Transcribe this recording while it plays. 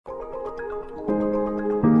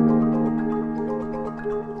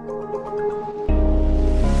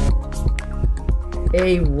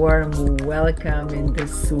A warm welcome in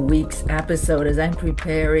this week's episode as I'm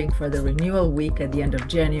preparing for the renewal week at the end of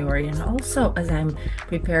January, and also as I'm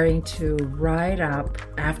preparing to write up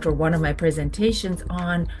after one of my presentations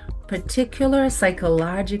on particular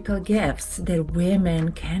psychological gifts that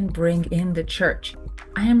women can bring in the church.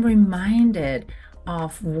 I am reminded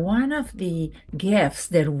of one of the gifts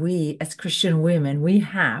that we as Christian women we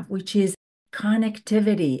have, which is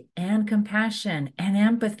connectivity and compassion and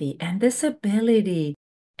empathy and this ability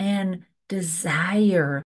and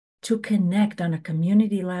desire to connect on a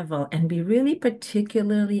community level and be really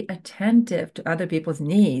particularly attentive to other people's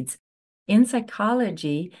needs. In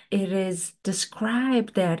psychology, it is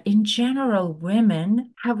described that in general,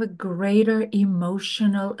 women have a greater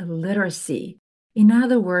emotional literacy. In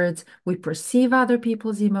other words, we perceive other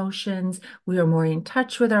people's emotions, we are more in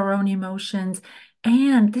touch with our own emotions,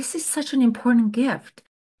 and this is such an important gift.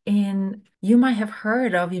 And you might have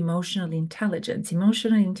heard of emotional intelligence.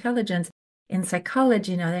 Emotional intelligence in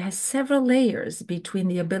psychology now, there has several layers between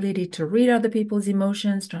the ability to read other people's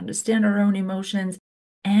emotions, to understand our own emotions,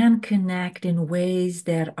 and connect in ways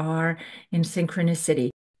that are in synchronicity.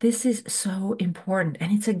 This is so important,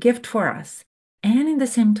 and it's a gift for us. And in the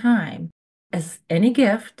same time, as any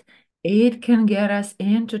gift, it can get us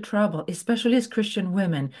into trouble, especially as Christian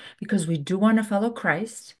women, because we do want to follow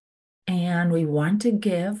Christ and we want to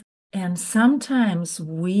give. And sometimes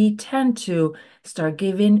we tend to start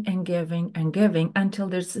giving and giving and giving until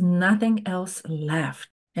there's nothing else left.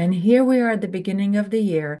 And here we are at the beginning of the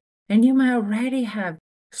year, and you might already have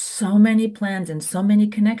so many plans and so many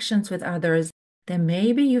connections with others that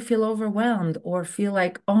maybe you feel overwhelmed or feel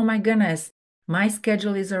like, oh my goodness, my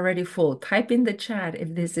schedule is already full. Type in the chat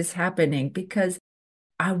if this is happening, because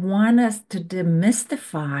I want us to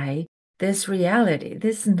demystify this reality.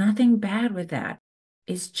 There's nothing bad with that.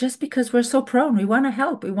 It's just because we're so prone. We want to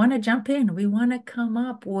help. We want to jump in. We want to come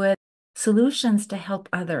up with solutions to help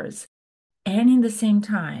others. And in the same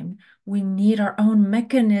time, we need our own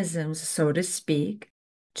mechanisms, so to speak,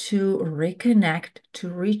 to reconnect, to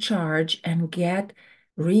recharge, and get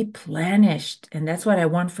replenished. And that's what I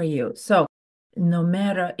want for you. So, no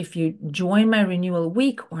matter if you join my renewal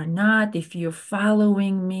week or not, if you're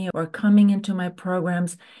following me or coming into my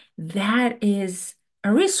programs, that is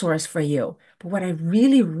a resource for you. But what I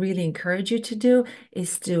really, really encourage you to do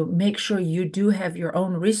is to make sure you do have your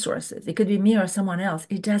own resources. It could be me or someone else.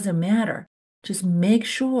 It doesn't matter. Just make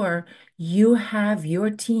sure you have your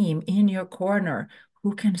team in your corner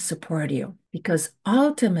who can support you. Because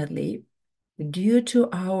ultimately, due to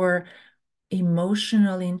our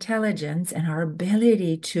emotional intelligence and our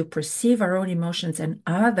ability to perceive our own emotions and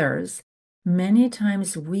others, many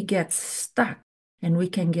times we get stuck and we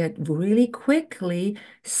can get really quickly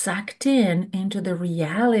sucked in into the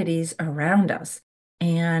realities around us.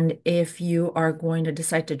 And if you are going to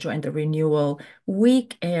decide to join the renewal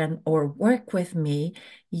week and or work with me,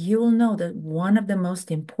 you'll know that one of the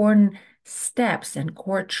most important steps and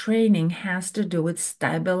core training has to do with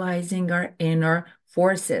stabilizing our inner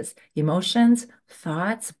forces, emotions,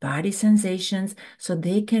 thoughts, body sensations, so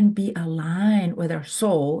they can be aligned with our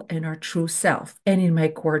soul and our true self. And in my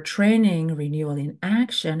core training, Renewal in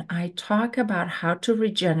Action, I talk about how to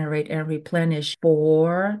regenerate and replenish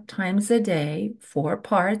 4 times a day, 4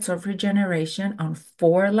 parts of regeneration on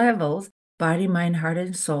 4 levels, body, mind, heart,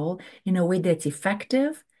 and soul, in a way that's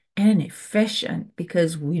effective and efficient,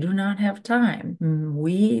 because we do not have time.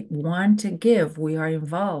 We want to give. We are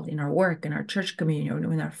involved in our work, in our church community,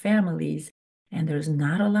 in our families, and there's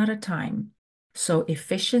not a lot of time. So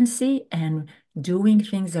efficiency and doing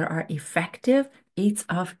things that are effective, it's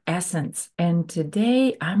of essence. And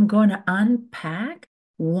today I'm going to unpack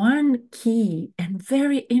one key and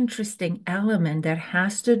very interesting element that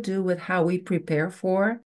has to do with how we prepare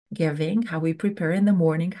for giving, how we prepare in the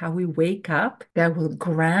morning, how we wake up, that will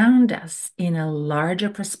ground us in a larger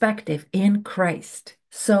perspective in Christ.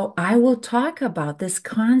 So I will talk about this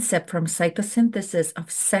concept from psychosynthesis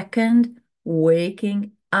of second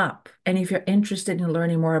waking up. And if you're interested in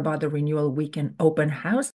learning more about the Renewal Weekend Open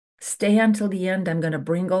House, stay until the end. I'm going to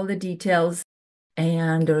bring all the details,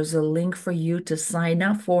 and there's a link for you to sign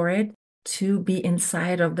up for it, to be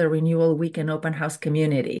inside of the Renewal Weekend Open House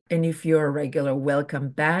community. And if you're a regular, welcome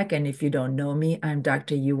back. And if you don't know me, I'm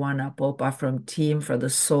Dr. Ioana Popa from Team for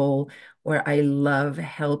the Soul, where I love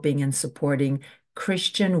helping and supporting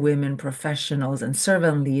Christian women professionals and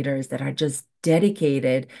servant leaders that are just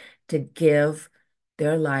dedicated to give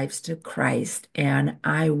their lives to Christ. And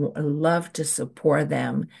I love to support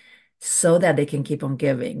them so that they can keep on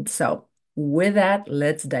giving. So with that,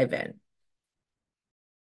 let's dive in.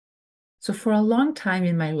 So, for a long time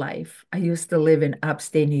in my life, I used to live in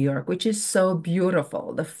upstate New York, which is so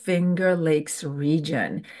beautiful, the Finger Lakes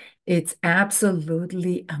region. It's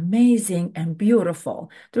absolutely amazing and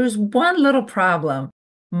beautiful. There's one little problem.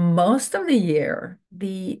 Most of the year,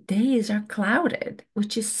 the days are clouded,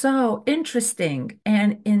 which is so interesting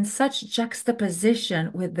and in such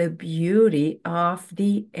juxtaposition with the beauty of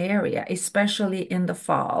the area, especially in the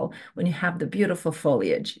fall when you have the beautiful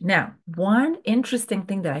foliage. Now, one interesting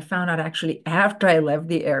thing that I found out actually after I left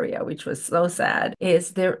the area, which was so sad,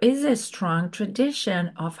 is there is a strong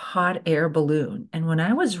tradition of hot air balloon. And when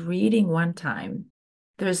I was reading one time,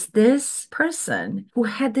 there's this person who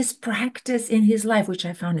had this practice in his life, which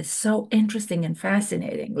I found is so interesting and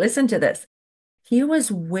fascinating. Listen to this. He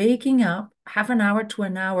was waking up half an hour to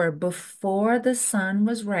an hour before the sun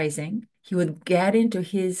was rising. He would get into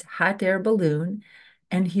his hot air balloon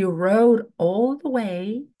and he rode all the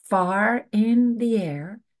way far in the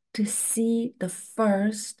air to see the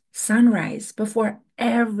first sunrise before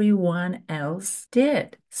everyone else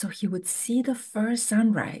did. So he would see the first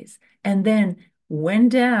sunrise and then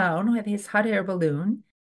went down with his hot air balloon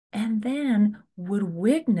and then would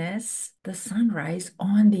witness the sunrise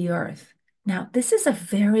on the earth. Now, this is a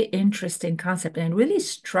very interesting concept and it really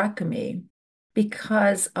struck me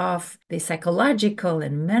because of the psychological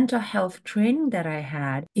and mental health training that I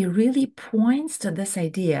had. It really points to this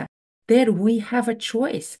idea that we have a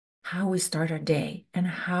choice how we start our day and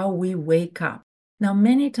how we wake up. Now,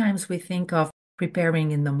 many times we think of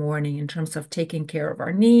preparing in the morning in terms of taking care of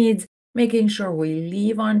our needs, making sure we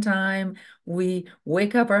leave on time, we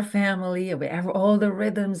wake up our family, all the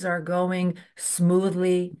rhythms are going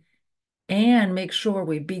smoothly, and make sure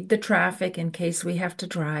we beat the traffic in case we have to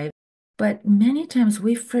drive. But many times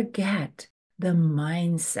we forget the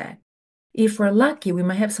mindset. If we're lucky, we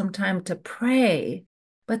might have some time to pray,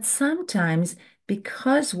 but sometimes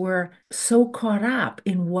because we're so caught up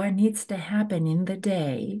in what needs to happen in the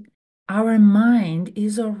day, our mind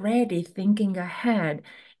is already thinking ahead,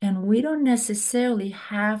 and we don't necessarily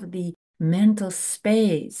have the mental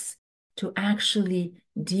space to actually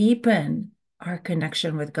deepen our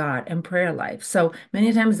connection with God and prayer life. So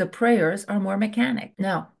many times the prayers are more mechanic.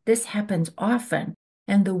 Now, this happens often,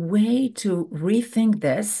 and the way to rethink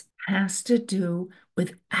this has to do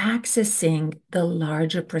with accessing the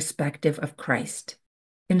larger perspective of Christ.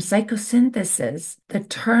 In psychosynthesis, the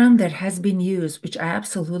term that has been used, which I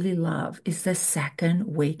absolutely love, is the second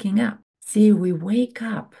waking up. See, we wake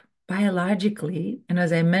up biologically, and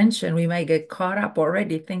as I mentioned, we might get caught up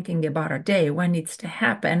already thinking about our day, what needs to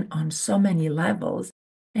happen on so many levels.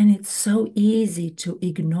 And it's so easy to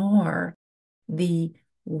ignore the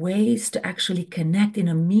ways to actually connect in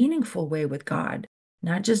a meaningful way with God,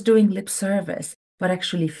 not just doing lip service, but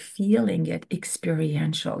actually feeling it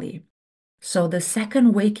experientially. So the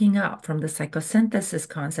second waking up from the psychosynthesis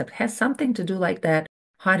concept has something to do like that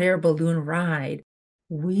hot air balloon ride.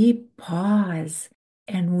 We pause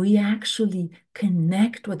and we actually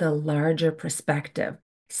connect with a larger perspective.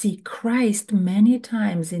 See, Christ, many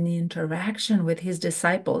times in the interaction with his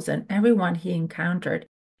disciples and everyone he encountered,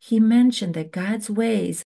 he mentioned that God's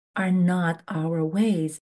ways are not our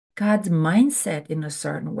ways. God's mindset, in a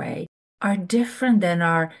certain way, are different than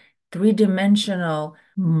our three-dimensional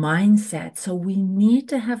mindset. So we need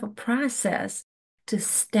to have a process to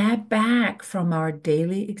step back from our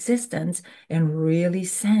daily existence and really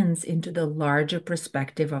sense into the larger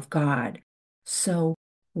perspective of God. So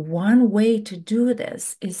one way to do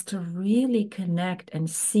this is to really connect and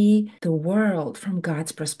see the world from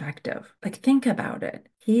God's perspective. Like, think about it.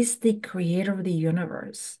 He's the creator of the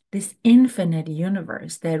universe, this infinite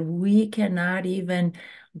universe that we cannot even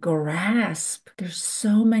grasp. There's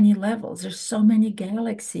so many levels, there's so many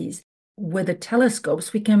galaxies. With the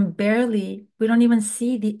telescopes, we don't even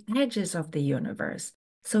see the edges of the universe.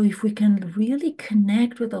 So if we can really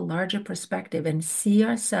connect with a larger perspective and see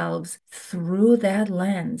ourselves through that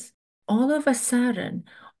lens, all of a sudden,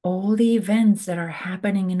 all the events that are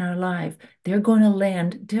happening in our life, they're going to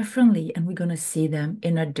land differently and we're going to see them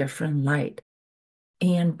in a different light.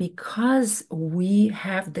 And because we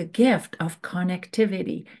have the gift of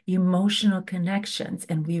connectivity, emotional connections,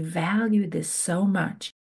 and we value this so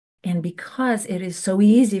much, and because it is so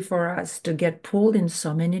easy for us to get pulled in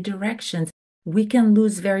so many directions, we can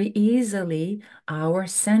lose very easily our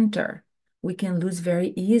center. We can lose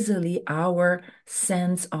very easily our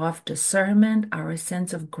sense of discernment, our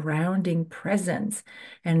sense of grounding presence.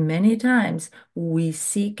 And many times we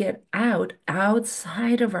seek it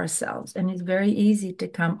outside of ourselves, and it's very easy to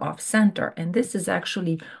come off center. And this is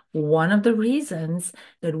actually one of the reasons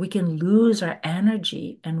that we can lose our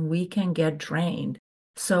energy and we can get drained.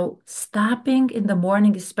 So stopping in the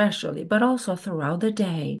morning especially, but also throughout the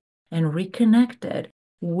day and reconnected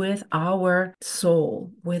with our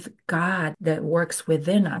soul, with God that works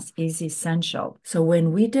within us is essential. So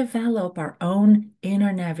when we develop our own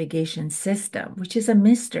inner navigation system, which is a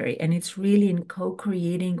mystery and it's really in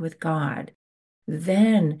co-creating with God,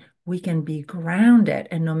 then we can be grounded.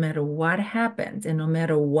 And no matter what happens, and no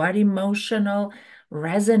matter what emotional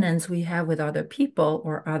resonance we have with other people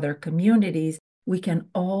or other communities, we can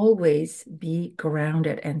always be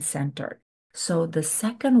grounded and centered. So the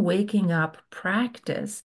second waking up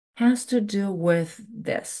practice has to do with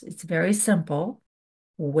this. It's very simple.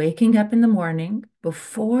 Waking up in the morning,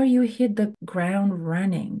 before you hit the ground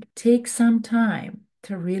running, take some time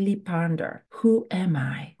to really ponder, who am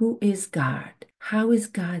I? Who is God? How is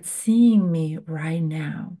God seeing me right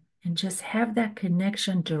now? And just have that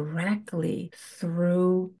connection directly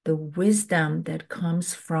through the wisdom that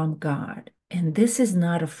comes from God. And this is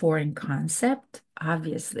not a foreign concept,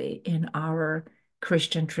 obviously, in our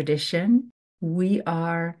Christian tradition. We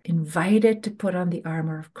are invited to put on the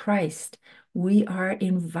armor of Christ. We are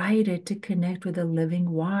invited to connect with the living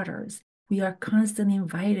waters. We are constantly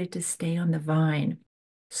invited to stay on the vine.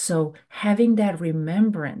 So having that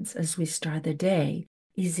remembrance as we start the day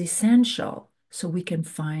is essential so we can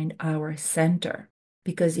find our center.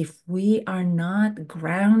 Because if we are not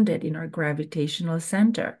grounded in our gravitational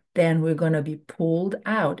center, then we're going to be pulled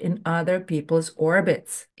out in other people's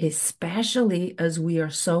orbits, especially as we are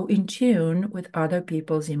so in tune with other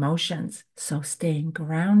people's emotions. So staying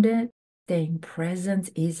grounded, staying present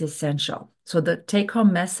is essential. So the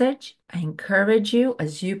take-home message, I encourage you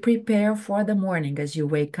as you prepare for the morning, as you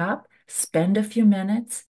wake up, spend a few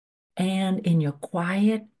minutes and in your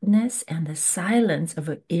quietness and the silence of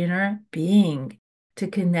an inner being to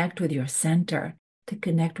connect with your center, to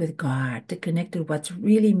connect with God, to connect with what's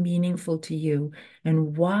really meaningful to you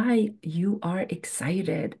and why you are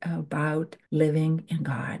excited about living in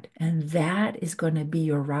God. And that is going to be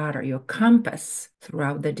your rudder, your compass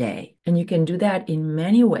throughout the day. And you can do that in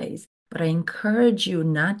many ways, but I encourage you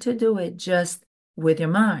not to do it just with your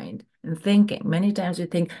mind and thinking. Many times we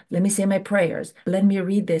think, let me say my prayers, let me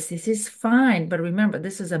read this. This is fine. But remember,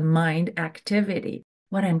 this is a mind activity.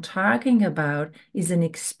 What I'm talking about is an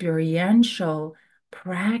experiential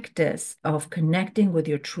practice of connecting with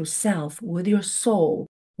your true self, with your soul,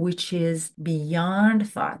 which is beyond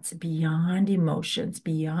thoughts, beyond emotions,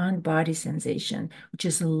 beyond body sensation, which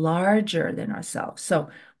is larger than ourselves. So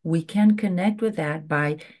we can connect with that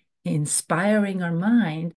by inspiring our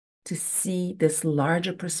mind to see this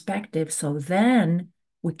larger perspective. So then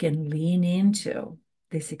we can lean into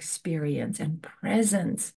this experience and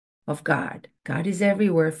presence of God. God is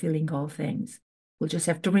everywhere, feeling all things. We'll just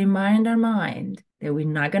have to remind our mind that we're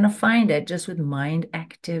not going to find it just with mind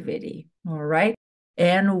activity. All right.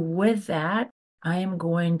 And with that, I am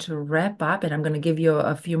going to wrap up and I'm going to give you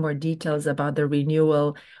a few more details about the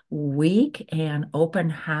renewal week and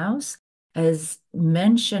open house. As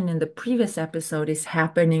mentioned in the previous episode, is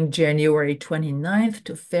happening January 29th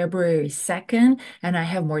to February 2nd. And I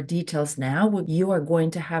have more details now. You are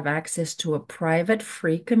going to have access to a private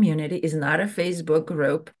free community. It's not a Facebook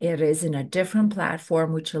group. It is in a different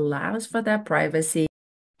platform, which allows for that privacy,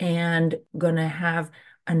 and going to have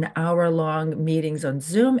an hour-long meetings on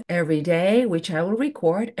Zoom every day, which I will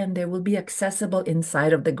record, and they will be accessible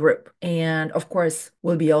inside of the group. And of course,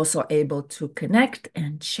 we'll be also able to connect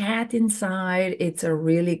and chat inside. It's a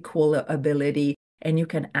really cool ability, and you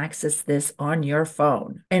can access this on your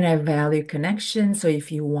phone. And I value connection, so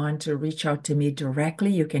if you want to reach out to me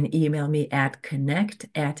directly, you can email me at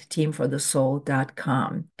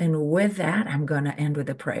connect@teamforthesoul.com. And with that, I'm going to end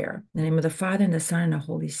with a prayer. In the name of the Father, and the Son, and the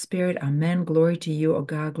Holy Spirit, amen. Glory to you, O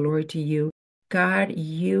God, glory to you. God,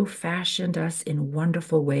 you fashioned us in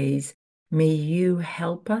wonderful ways. May you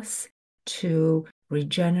help us to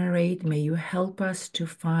regenerate. May you help us to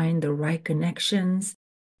find the right connections.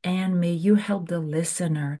 And may you help the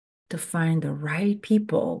listener to find the right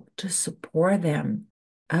people to support them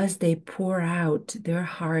as they pour out their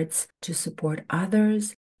hearts to support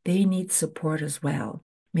others. They need support as well.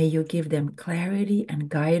 May you give them clarity and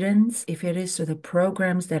guidance, if it is through the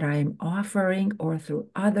programs that I am offering or through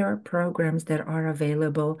other programs that are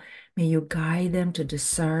available. May you guide them to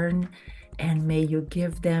discern, and may you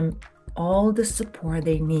give them all the support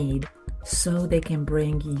they need so they can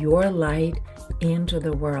bring your light into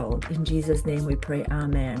the world. In Jesus' name we pray,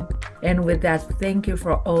 amen. And with that, thank you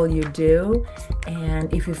for all you do.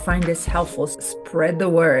 And if you find this helpful, spread the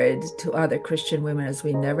word to other Christian women, as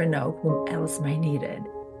we never know whom else might need it.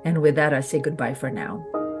 And with that, I say goodbye for now.